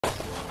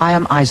I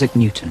am Isaac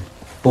Newton,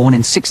 born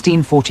in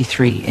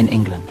 1643 in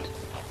England.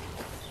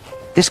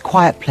 This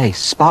quiet place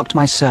sparked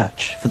my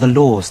search for the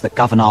laws that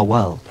govern our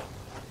world.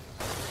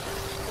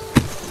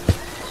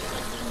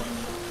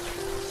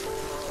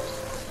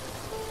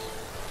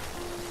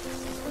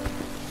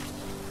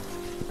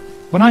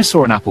 When I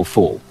saw an apple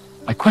fall,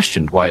 I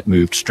questioned why it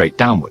moved straight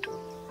downward.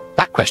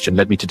 That question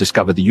led me to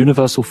discover the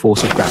universal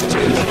force of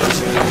gravity.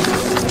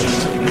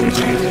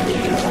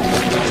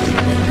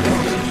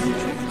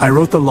 I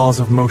wrote the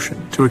laws of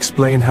motion to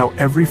explain how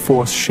every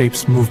force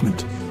shapes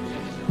movement.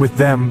 With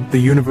them, the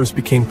universe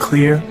became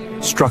clear,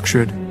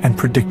 structured, and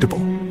predictable.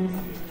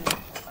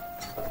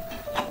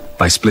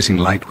 By splitting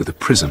light with a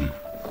prism,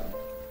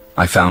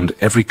 I found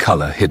every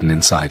color hidden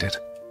inside it.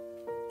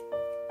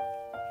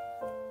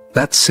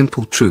 That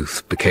simple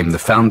truth became the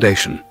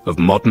foundation of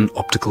modern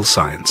optical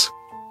science.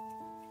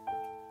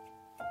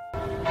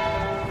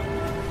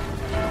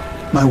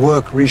 My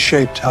work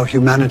reshaped how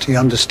humanity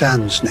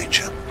understands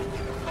nature.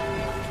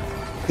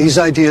 These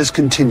ideas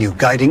continue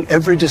guiding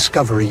every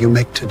discovery you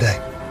make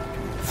today.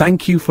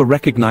 Thank you for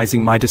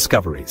recognizing my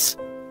discoveries.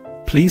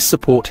 Please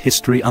support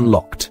History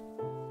Unlocked.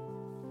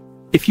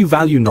 If you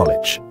value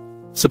knowledge,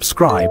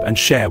 subscribe and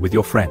share with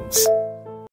your friends.